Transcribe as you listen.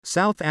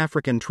South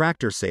African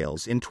tractor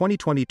sales in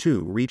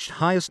 2022 reached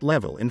highest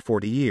level in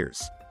 40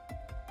 years.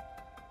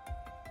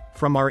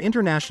 From our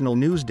international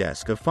news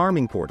desk of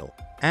Farming Portal,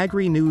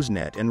 Agri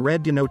Newsnet and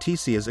Red de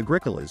Noticias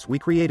Agrícolas, we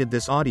created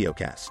this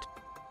audiocast.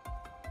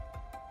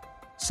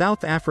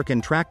 South African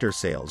tractor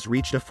sales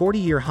reached a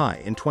 40-year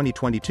high in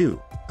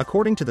 2022,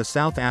 according to the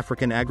South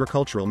African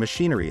Agricultural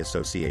Machinery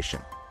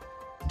Association.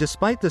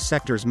 Despite the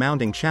sector's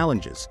mounting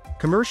challenges,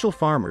 commercial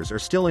farmers are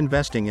still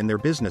investing in their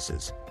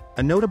businesses,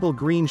 a notable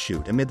green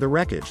shoot amid the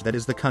wreckage that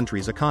is the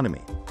country's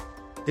economy.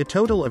 A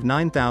total of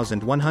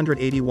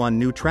 9,181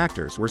 new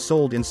tractors were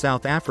sold in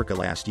South Africa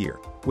last year,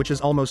 which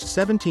is almost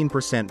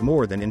 17%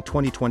 more than in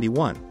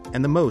 2021,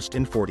 and the most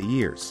in 40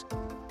 years.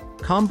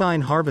 Combine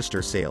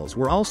harvester sales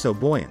were also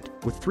buoyant,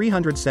 with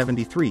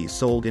 373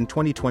 sold in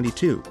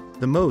 2022,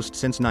 the most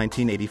since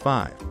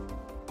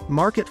 1985.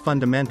 Market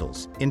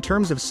fundamentals, in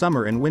terms of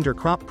summer and winter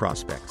crop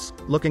prospects,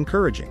 look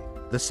encouraging,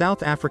 the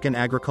South African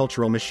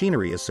Agricultural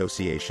Machinery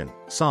Association,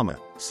 SAMA,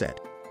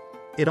 said.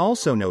 It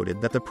also noted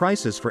that the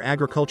prices for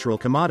agricultural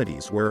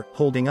commodities were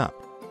holding up.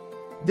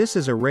 This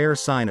is a rare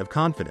sign of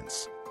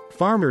confidence.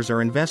 Farmers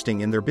are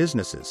investing in their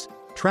businesses.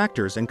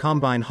 Tractors and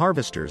combine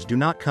harvesters do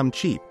not come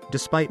cheap,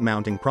 despite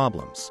mounting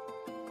problems.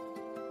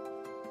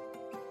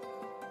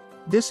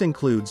 This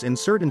includes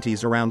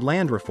uncertainties around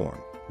land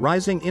reform,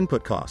 rising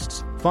input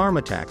costs, farm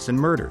attacks and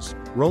murders,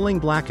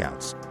 rolling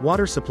blackouts,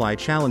 water supply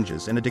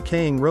challenges and a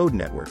decaying road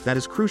network that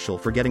is crucial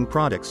for getting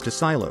products to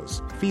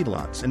silos,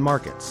 feedlots and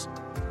markets.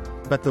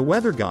 But the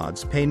weather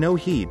gods pay no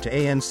heed to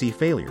ANC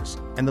failures,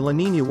 and the La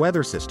Niña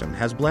weather system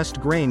has blessed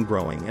grain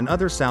growing in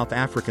other South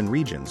African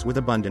regions with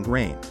abundant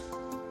rain.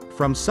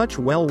 From such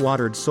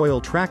well-watered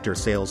soil tractor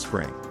sales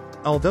spring.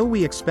 Although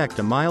we expect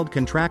a mild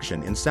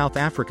contraction in South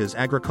Africa's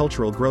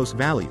agricultural gross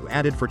value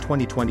added for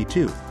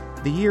 2022,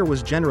 the year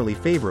was generally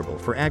favorable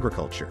for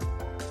agriculture.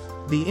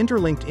 The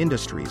interlinked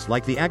industries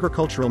like the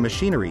agricultural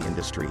machinery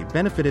industry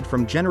benefited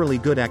from generally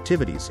good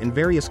activities in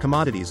various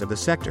commodities of the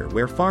sector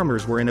where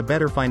farmers were in a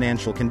better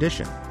financial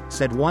condition,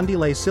 said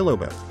Wandile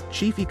Silobo,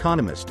 chief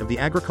economist of the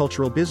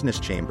Agricultural Business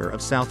Chamber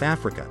of South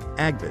Africa,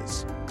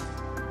 AGBIS.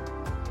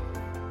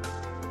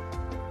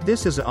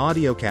 This is an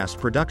audiocast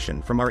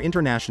production from our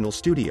international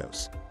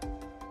studios.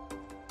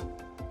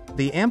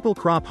 The ample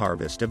crop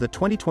harvest of the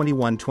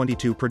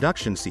 2021-22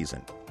 production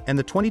season, and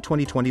the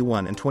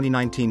 2020-21 and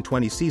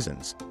 2019-20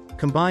 seasons,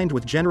 combined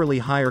with generally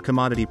higher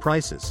commodity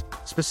prices,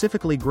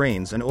 specifically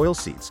grains and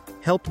oilseeds,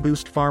 helped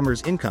boost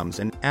farmers' incomes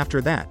and, after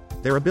that,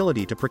 their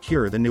ability to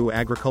procure the new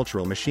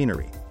agricultural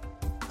machinery.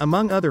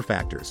 Among other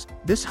factors,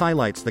 this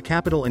highlights the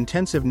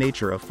capital-intensive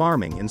nature of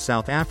farming in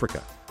South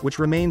Africa, which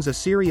remains a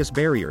serious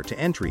barrier to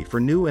entry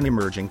for new and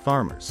emerging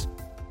farmers.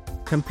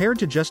 Compared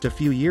to just a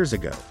few years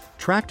ago,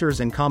 tractors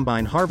and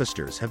combine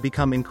harvesters have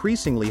become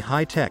increasingly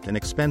high-tech and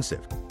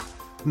expensive.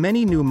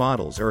 Many new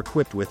models are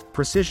equipped with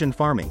precision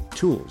farming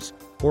tools,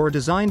 or are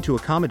designed to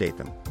accommodate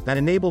them, that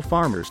enable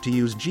farmers to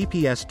use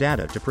GPS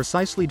data to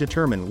precisely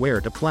determine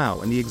where to plow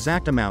and the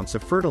exact amounts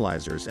of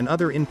fertilizers and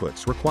other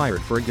inputs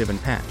required for a given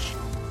patch.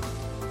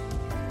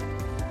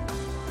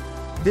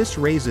 This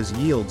raises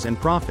yields and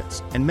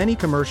profits, and many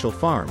commercial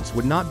farms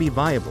would not be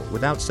viable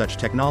without such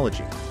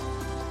technology.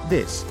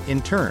 This,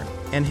 in turn,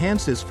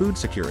 enhances food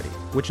security,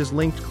 which is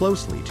linked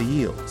closely to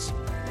yields.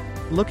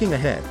 Looking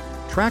ahead,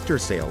 tractor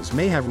sales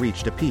may have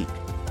reached a peak.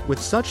 With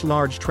such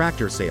large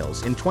tractor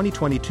sales in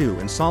 2022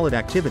 and solid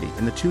activity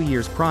in the 2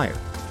 years prior,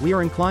 we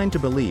are inclined to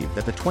believe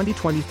that the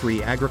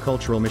 2023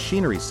 agricultural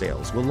machinery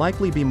sales will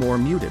likely be more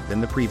muted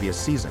than the previous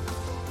season.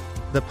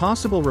 The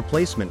possible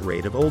replacement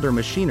rate of older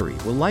machinery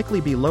will likely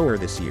be lower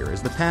this year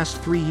as the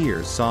past 3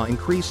 years saw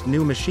increased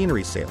new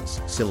machinery sales,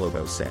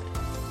 Silobo said.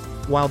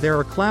 While there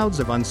are clouds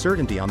of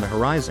uncertainty on the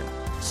horizon,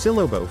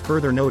 Silobo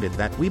further noted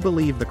that we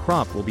believe the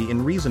crop will be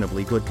in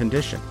reasonably good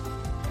condition.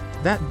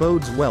 That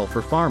bodes well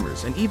for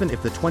farmers, and even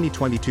if the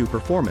 2022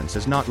 performance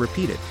is not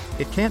repeated,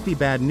 it can't be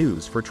bad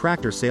news for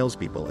tractor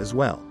salespeople as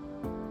well.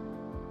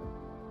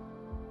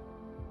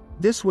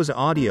 This was an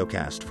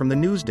audiocast from the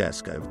news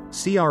desk of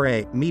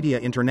CRA Media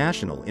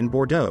International in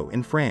Bordeaux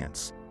in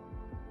France.